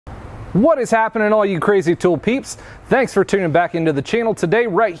What is happening, all you crazy tool peeps? Thanks for tuning back into the channel today,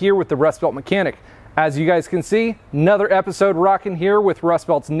 right here with the Rustbelt Mechanic. As you guys can see, another episode rocking here with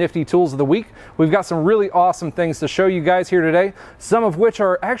Rustbelt's Nifty Tools of the Week. We've got some really awesome things to show you guys here today, some of which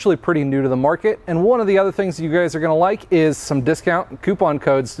are actually pretty new to the market. And one of the other things you guys are going to like is some discount coupon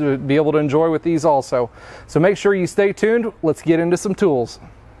codes to be able to enjoy with these also. So make sure you stay tuned. Let's get into some tools.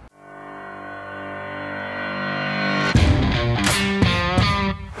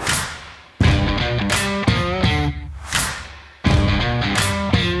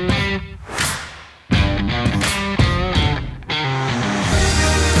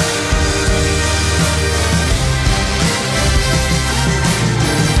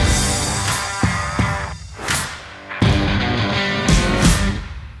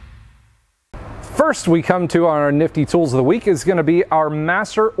 First we come to on our Nifty Tools of the Week is going to be our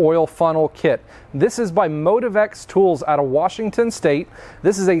Master Oil Funnel Kit. This is by MotivX Tools out of Washington State.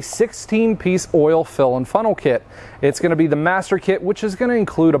 This is a 16-piece oil fill and funnel kit. It's going to be the Master Kit, which is going to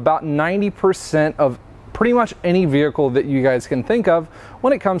include about 90% of pretty much any vehicle that you guys can think of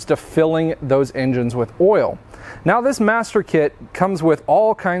when it comes to filling those engines with oil. Now this Master Kit comes with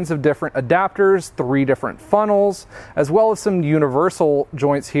all kinds of different adapters, 3 different funnels, as well as some universal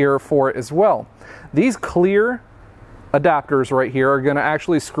joints here for it as well. These clear adapters right here are going to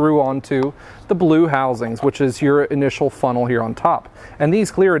actually screw onto the blue housings, which is your initial funnel here on top. And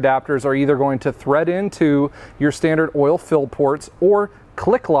these clear adapters are either going to thread into your standard oil fill ports or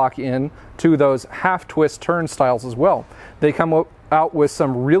click lock in to those half twist turnstiles as well. They come out with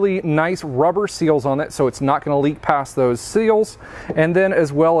some really nice rubber seals on it, so it's not going to leak past those seals, and then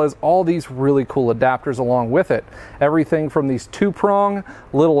as well as all these really cool adapters along with it. Everything from these 2-prong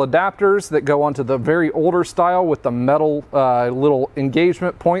little adapters that go onto the very older style with the metal little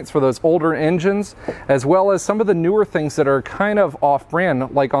engagement points for those older engines, as well as some of the newer things that are kind of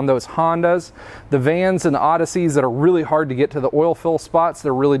off-brand, like on those Hondas, the Vans and the Odysseys that are really hard to get to the oil fill spots.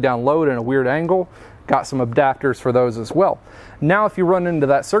 They're really down low in a weird angle. Got some adapters for those as well. Now if you run into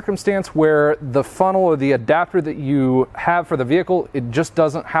that circumstance where the funnel or the adapter that you have for the vehicle, it just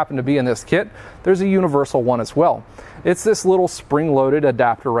doesn't happen to be in this kit, there's a universal one as well. It's this little spring-loaded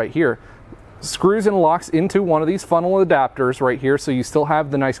adapter right here. Screws and locks into one of these funnel adapters right here, so you still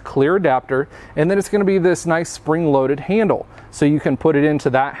have the nice clear adapter, and then it's going to be this nice spring-loaded handle. So you can put it into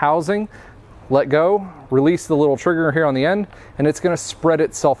that housing, let go, release the little trigger here on the end, and it's going to spread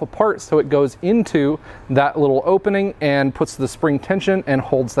itself apart so it goes into that little opening and puts the spring tension and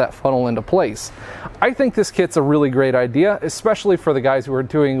holds that funnel into place. I think this kit's a really great idea, especially for the guys who are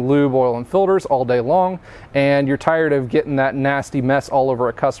doing lube, oil, and filters all day long, and you're tired of getting that nasty mess all over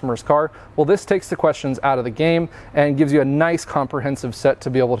a customer's car. Well, this takes the questions out of the game and gives you a nice comprehensive set to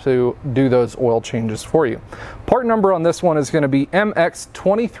be able to do those oil changes for you. Part number on this one is going to be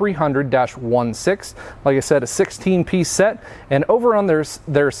MX2300-16. Like I said, a 16-piece set, and over on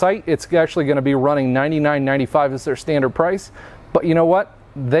their site, it's actually going to be running $99.95 as their standard price. But you know what?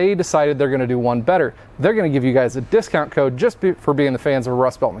 They decided they're going to do one better. They're going to give you guys a discount code just for being the fans of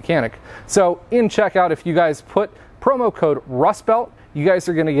Rustbelt Mechanic. So in checkout, if you guys put promo code Rustbelt, you guys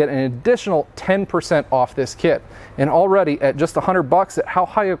are going to get an additional 10% off this kit. And already at just $100 at how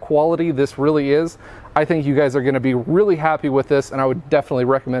high a quality this really is, I think you guys are going to be really happy with this, and I would definitely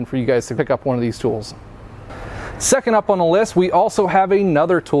recommend for you guys to pick up one of these tools. Second up on the list, we also have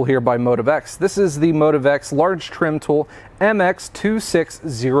another tool here by MotivX. This is the MotivX large trim tool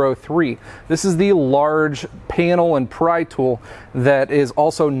MX2603. This is the large panel and pry tool that is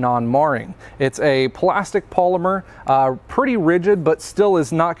also non-marring. It's a plastic polymer, pretty rigid, but still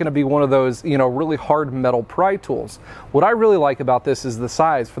is not going to be one of those, you know, really hard metal pry tools. What I really like about this is the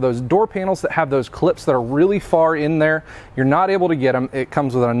size. For those door panels that have those clips that are really far in there, you're not able to get them. It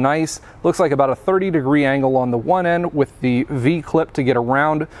comes with a nice, looks like about a 30-degree angle on the one end with the V clip to get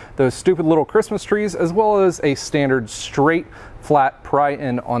around those stupid little Christmas trees, as well as a standard straight flat pry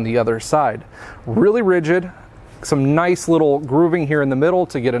end on the other side. Really rigid, some nice little grooving here in the middle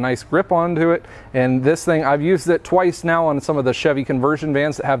to get a nice grip onto it. And this thing, I've used it twice now on some of the Chevy conversion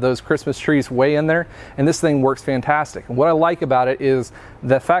vans that have those Christmas trees way in there, and this thing works fantastic. And what I like about it is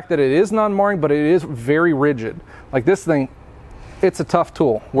the fact that it is non-marring, but it is very rigid. Like this thing, it's a tough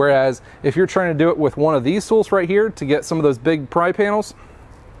tool. Whereas if you're trying to do it with one of these tools right here to get some of those big pry panels,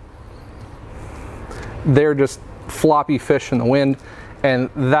 they're just floppy fish in the wind, and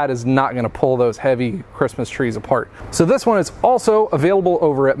that is not going to pull those heavy Christmas trees apart. So this one is also available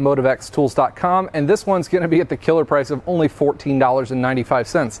over at MotivXTools.com, and this one's going to be at the killer price of only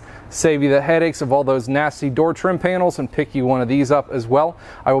 $14.95. Save you the headaches of all those nasty door trim panels and pick you one of these up as well.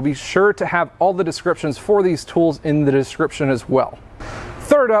 I will be sure to have all the descriptions for these tools in the description as well.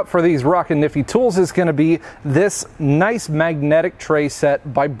 Third up for these rockin' nifty tools is going to be this nice magnetic tray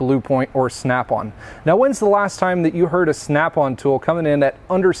set by Blue Point or Snapon. Now, when's the last time that you heard a Snapon tool coming in at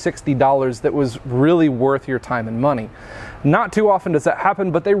under $60 that was really worth your time and money? Not too often does that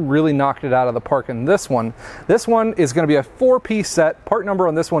happen, but they really knocked it out of the park in this one. This one is going to be a 4-piece set. Part number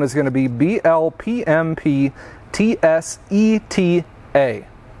on this one is going to be BLPMPTSETA.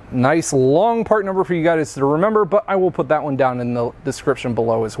 Nice long part number for you guys to remember, but I will put that one down in the description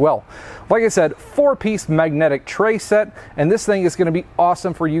below as well. Like I said, 4-piece magnetic tray set, and this thing is going to be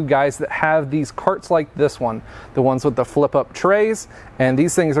awesome for you guys that have these carts like this one, the ones with the flip up trays, and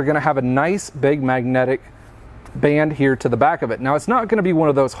these things are going to have a nice big magnetic band here to the back of it. Now, it's not going to be one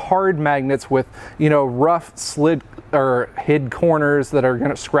of those hard magnets with, you know, rough slid or hid corners that are going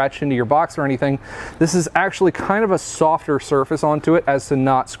to scratch into your box or anything. This is actually kind of a softer surface onto it as to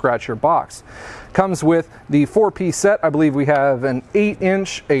not scratch your box. Comes with the 4-piece set. I believe we have an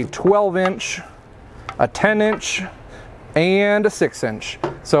 8-inch, a 12-inch, a 10-inch, and a 6-inch.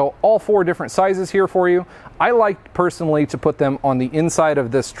 So all 4 different sizes here for you. I like personally to put them on the inside of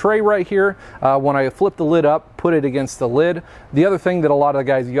this tray right here. When I flip the lid up, put it against the lid. The other thing that a lot of the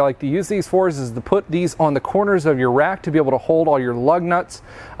guys you like to use these for is to put these on the corners of your rack to be able to hold all your lug nuts,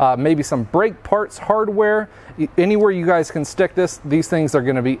 maybe some brake parts, hardware. Anywhere you guys can stick this, these things are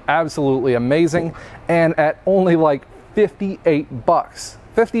going to be absolutely amazing. And at only like 58 bucks.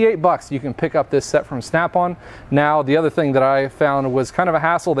 58 bucks you can pick up this set from Snapon. Now, the other thing that I found was kind of a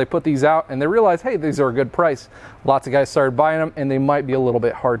hassle. They put these out and they realized, hey, these are a good price. Lots of guys started buying them and they might be a little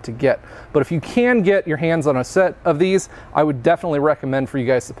bit hard to get. But if you can get your hands on a set of these, I would definitely recommend for you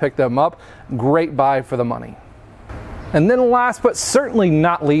guys to pick them up. Great buy for the money. And then last but certainly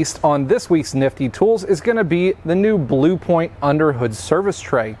not least on this week's Nifty Tools is going to be the new Blue Point under hood service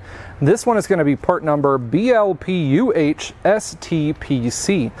tray. This one is going to be part number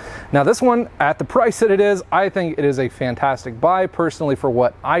BLPUHSTPC. Now this one, at the price that it is, I think it is a fantastic buy personally for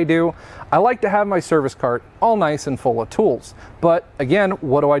what I do. I like to have my service cart all nice and full of tools. But again,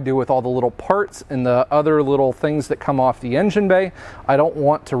 what do I do with all the little parts and the other little things that come off the engine bay? I don't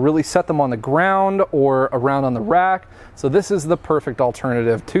want to really set them on the ground or around on the rack. So this is the perfect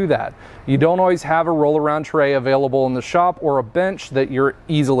alternative to that. You don't always have a roll around tray available in the shop or a bench that you're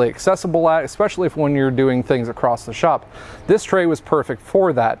easily accessible at, especially if when you're doing things across the shop. This tray was perfect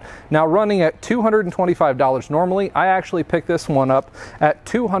for that. Now, running at $225 normally, I actually picked this one up at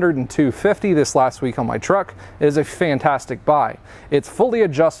 $202.50 this last week on my truck. It is a fantastic buy. It's fully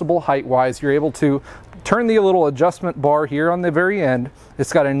adjustable height-wise. You're able to turn the little adjustment bar here on the very end.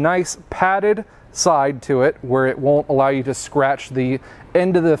 It's got a nice padded side to it where it won't allow you to scratch the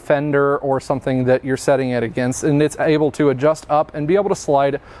end of the fender or something that you're setting it against, and it's able to adjust up and be able to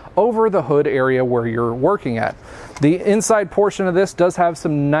slide over the hood area where you're working at. The inside portion of this does have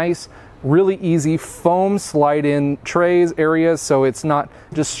some nice, really easy foam slide in trays areas, so it's not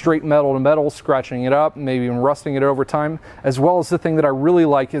just straight metal to metal scratching it up, maybe even rusting it over time. As well as the thing that I really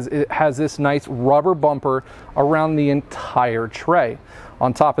like is it has this nice rubber bumper around the entire tray.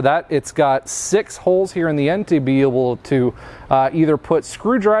 On top of that, it's got 6 holes here in the end to be able to either put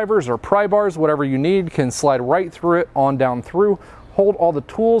screwdrivers or pry bars, whatever you need, can slide right through it, on down through, hold all the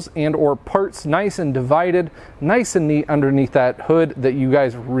tools and or parts nice and divided, nice and neat underneath that hood that you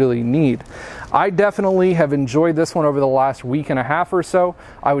guys really need. I definitely have enjoyed this one over the last week and a half or so.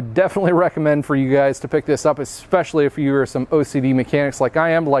 I would definitely recommend for you guys to pick this up, especially if you are some OCD mechanics like I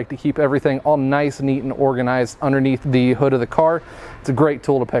am, like to keep everything all nice, neat, and organized underneath the hood of the car. It's a great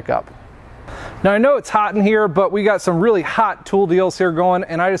tool to pick up. Now, I know it's hot in here, but we got some really hot tool deals here going,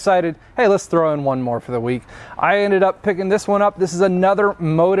 and I decided, hey, let's throw in one more for the week. I ended up picking this one up. This is another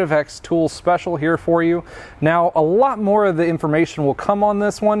MotivX tool special here for you. Now, a lot more of the information will come on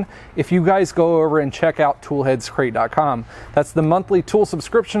this one if you guys go over and check out ToolHeadsCrate.com. That's the monthly tool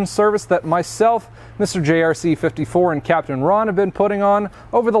subscription service that myself, Mr. JRC54, and Captain Ron have been putting on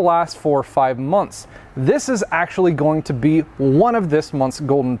over the last 4 or 5 months. This is actually going to be one of this month's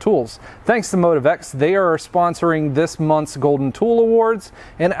Golden Tools. Thanks to MotivX, they are sponsoring this month's Golden Tool Awards,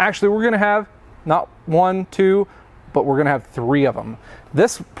 and actually we're going to have not 1, 2, but we're going to have 3 of them.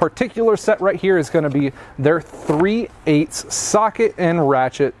 This particular set right here is going to be their 3/8 socket and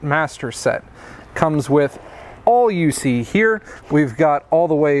ratchet master set. Comes with all you see here. We've got all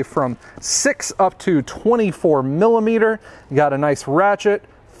the way from 6 up to 24 millimeter. You got a nice ratchet,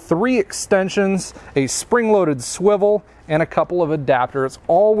 3 extensions, a spring-loaded swivel, and a couple of adapters,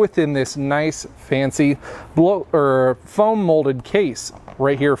 all within this nice, fancy foam molded case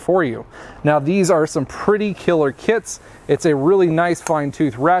right here for you. Now, these are some pretty killer kits. It's a really nice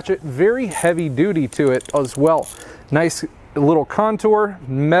fine-tooth ratchet, very heavy duty to it as well. Nice a little contour,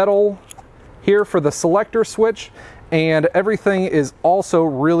 metal here for the selector switch, and everything is also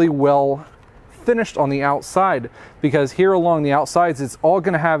really well finished on the outside, because here along the outsides it's all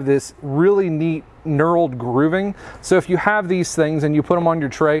going to have this really neat knurled grooving. So if you have these things and you put them on your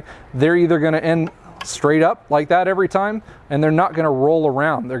tray, they're either going to end straight up like that every time, and they're not going to roll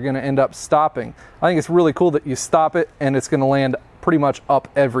around. They're going to end up stopping. I think it's really cool that you stop it and it's going to land pretty much up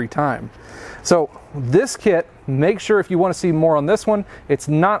every time. So this kit, make sure if you want to see more on this one, it's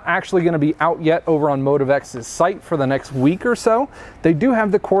not actually going to be out yet over on MotivX's site for the next week or so. They do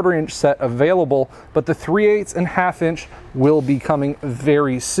have the 1/4 inch set available, but the 3/8 and 1/2 inch will be coming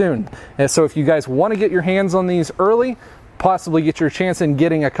very soon. And so if you guys want to get your hands on these early, possibly get your chance in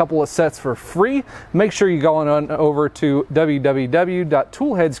getting a couple of sets for free, make sure you go on over to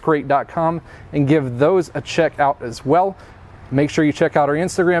www.toolheadscrate.com and give those a check out as well. Make sure you check out our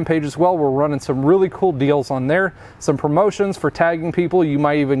Instagram page as well. We're running some really cool deals on there, some promotions for tagging people. You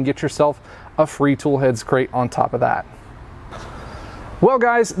might even get yourself a free Toolheads crate on top of that. Well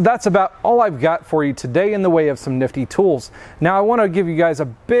guys, that's about all I've got for you today in the way of some nifty tools. Now I want to give you guys a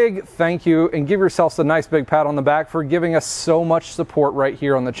big thank you and give yourselves a nice big pat on the back for giving us so much support right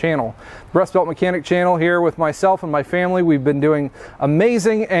here on the channel. Rustbelt Mechanic channel here with myself and my family, we've been doing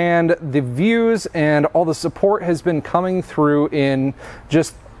amazing, and the views and all the support has been coming through in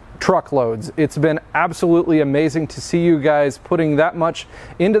just truckloads. It's been absolutely amazing to see you guys putting that much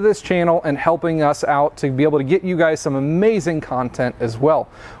into this channel and helping us out to be able to get you guys some amazing content as well.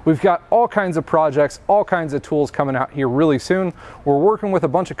 We've got all kinds of projects, all kinds of tools coming out here really soon. We're working with a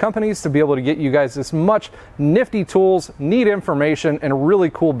bunch of companies to be able to get you guys as much nifty tools, neat information, and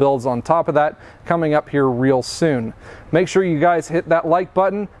really cool builds on top of that coming up here real soon. Make sure you guys hit that like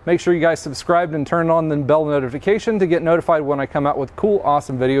button. Make sure you guys subscribe and turn on the bell notification to get notified when I come out with cool,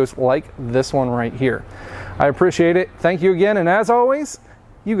 awesome videos like this one right here. I appreciate it. Thank you again, and as always,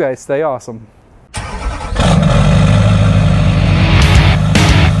 you guys stay awesome.